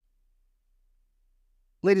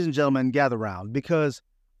Ladies and gentlemen, gather round because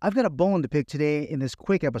I've got a bone to pick today in this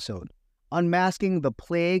quick episode, unmasking the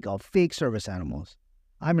plague of fake service animals.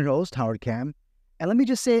 I'm your host, Howard Cam, and let me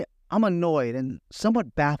just say I'm annoyed and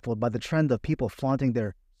somewhat baffled by the trend of people flaunting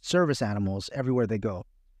their service animals everywhere they go,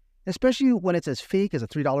 especially when it's as fake as a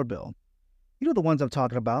 $3 bill. You know the ones I'm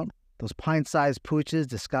talking about, those pint-sized pooches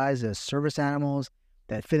disguised as service animals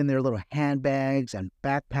that fit in their little handbags and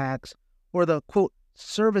backpacks, or the, quote,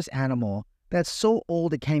 service animal that's so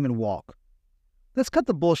old it can't even walk. Let's cut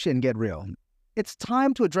the bullshit and get real. It's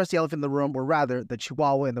time to address the elephant in the room, or rather, the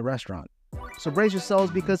chihuahua in the restaurant. So brace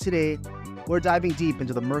yourselves because today, we're diving deep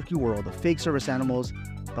into the murky world of fake service animals,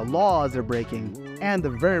 the laws they're breaking, and the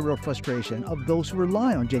very real frustration of those who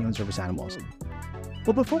rely on genuine service animals.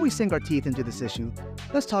 But before we sink our teeth into this issue,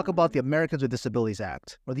 let's talk about the Americans with Disabilities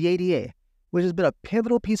Act, or the ADA, which has been a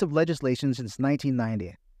pivotal piece of legislation since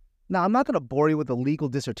 1990. Now, I'm not going to bore you with a legal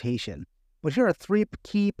dissertation, but here are 3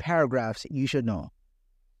 key paragraphs you should know.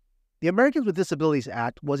 The Americans with Disabilities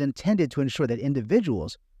Act was intended to ensure that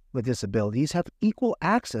individuals with disabilities have equal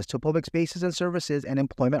access to public spaces and services and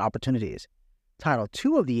employment opportunities. Title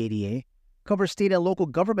II of the ADA covers state and local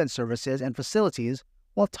government services and facilities,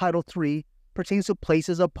 while Title III pertains to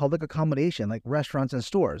places of public accommodation like restaurants and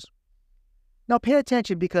stores. Now pay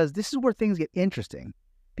attention because this is where things get interesting.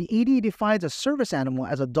 The ADA defines a service animal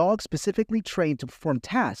as a dog specifically trained to perform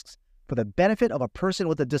tasks for the benefit of a person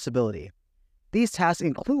with a disability. These tasks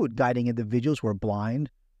include guiding individuals who are blind,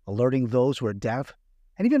 alerting those who are deaf,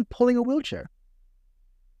 and even pulling a wheelchair.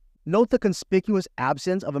 Note the conspicuous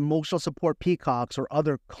absence of emotional support peacocks or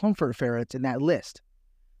other comfort ferrets in that list.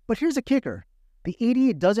 But here's the kicker. The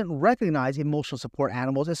ADA doesn't recognize emotional support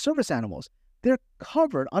animals as service animals. They're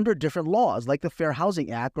covered under different laws like the Fair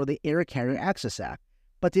Housing Act or the Air Carrier Access Act,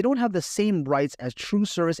 but they don't have the same rights as true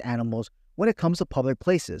service animals when it comes to public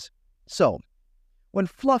places. So, when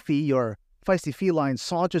Fluffy, your feisty feline,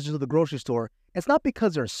 saunters into the grocery store, it's not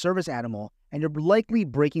because they're a service animal and you're likely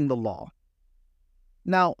breaking the law.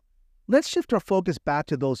 Now, let's shift our focus back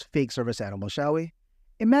to those fake service animals, shall we?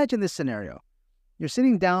 Imagine this scenario. You're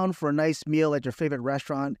sitting down for a nice meal at your favorite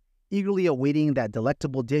restaurant, eagerly awaiting that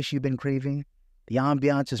delectable dish you've been craving. The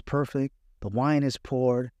ambiance is perfect, the wine is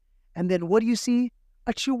poured, and then what do you see?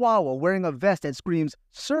 A chihuahua wearing a vest that screams,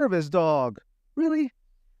 "Service dog!" Really?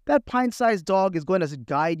 That pint-sized dog is going to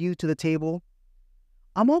guide you to the table?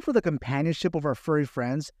 I'm all for the companionship of our furry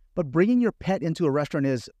friends, but bringing your pet into a restaurant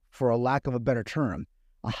is, for a lack of a better term,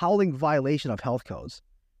 a howling violation of health codes.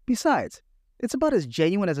 Besides, it's about as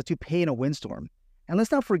genuine as a toupee in a windstorm. And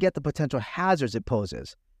let's not forget the potential hazards it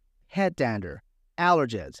poses. Head dander,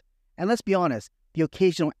 allergens, and let's be honest, the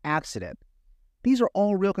occasional accident. These are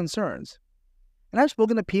all real concerns. And I've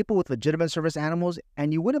spoken to people with legitimate service animals,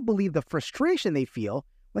 and you wouldn't believe the frustration they feel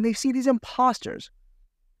when they see these imposters.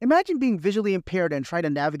 Imagine being visually impaired and trying to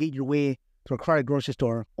navigate your way through a crowded grocery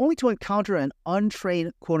store, only to encounter an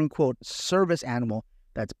untrained quote-unquote service animal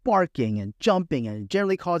that's barking and jumping and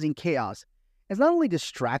generally causing chaos. It's not only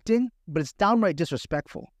distracting, but it's downright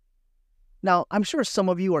disrespectful. Now, I'm sure some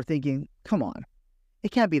of you are thinking, come on,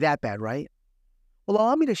 it can't be that bad, right? Well,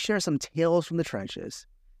 allow me to share some tales from the trenches.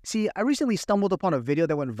 See, I recently stumbled upon a video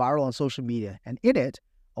that went viral on social media, and in it,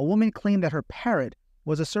 a woman claimed that her parrot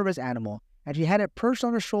was a service animal, and she had it perched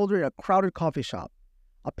on her shoulder in a crowded coffee shop.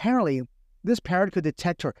 Apparently, this parrot could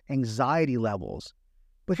detect her anxiety levels.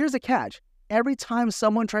 But here's the catch. Every time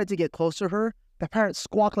someone tried to get close to her, the parrot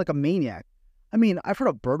squawked like a maniac. I mean, I've heard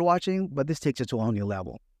of bird watching, but this takes it to a whole new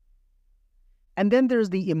level. And then there's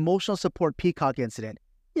the emotional support peacock incident.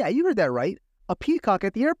 Yeah, you heard that right. A peacock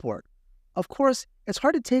at the airport. Of course, it's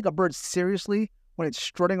hard to take a bird seriously when it's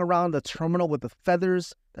strutting around the terminal with the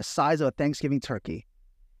feathers the size of a Thanksgiving turkey.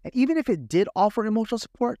 And even if it did offer emotional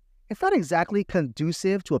support, it's not exactly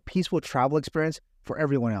conducive to a peaceful travel experience for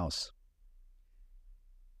everyone else.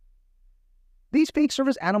 These fake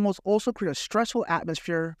service animals also create a stressful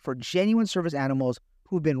atmosphere for genuine service animals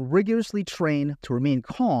who've been rigorously trained to remain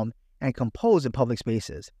calm and composed in public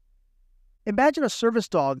spaces. Imagine a service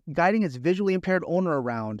dog guiding its visually impaired owner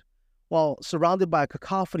around while surrounded by a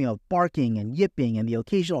cacophony of barking and yipping and the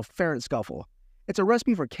occasional ferret scuffle. It's a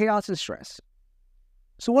recipe for chaos and stress.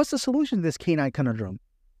 So what's the solution to this canine conundrum?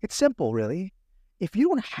 It's simple, really. If you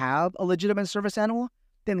don't have a legitimate service animal,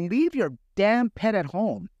 then leave your damn pet at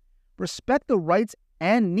home. Respect the rights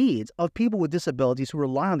and needs of people with disabilities who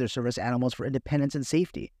rely on their service animals for independence and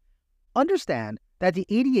safety. Understand that the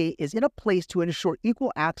ADA is in a place to ensure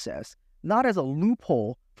equal access, not as a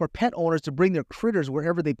loophole for pet owners to bring their critters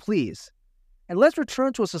wherever they please. And let's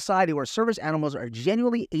return to a society where service animals are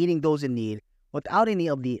genuinely aiding those in need without any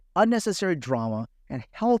of the unnecessary drama and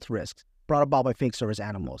health risks brought about by fake service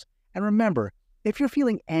animals. And remember, if you're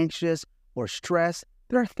feeling anxious or stressed,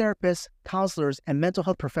 there are therapists, counselors, and mental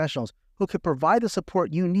health professionals who can provide the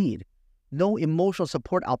support you need. No emotional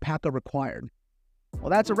support alpaca required. Well,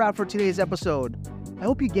 that's a wrap for today's episode. I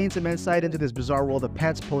hope you gained some insight into this bizarre world of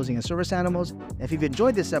pets posing as service animals. If you've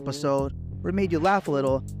enjoyed this episode or it made you laugh a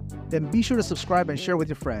little, then be sure to subscribe and share with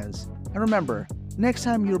your friends. And remember, next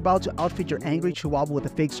time you're about to outfit your angry chihuahua with a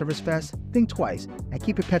fake service vest, think twice and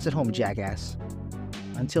keep your pets at home, jackass.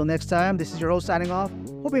 Until next time, this is your host signing off,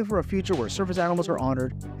 hoping for a future where service animals are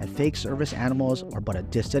honored and fake service animals are but a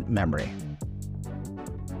distant memory.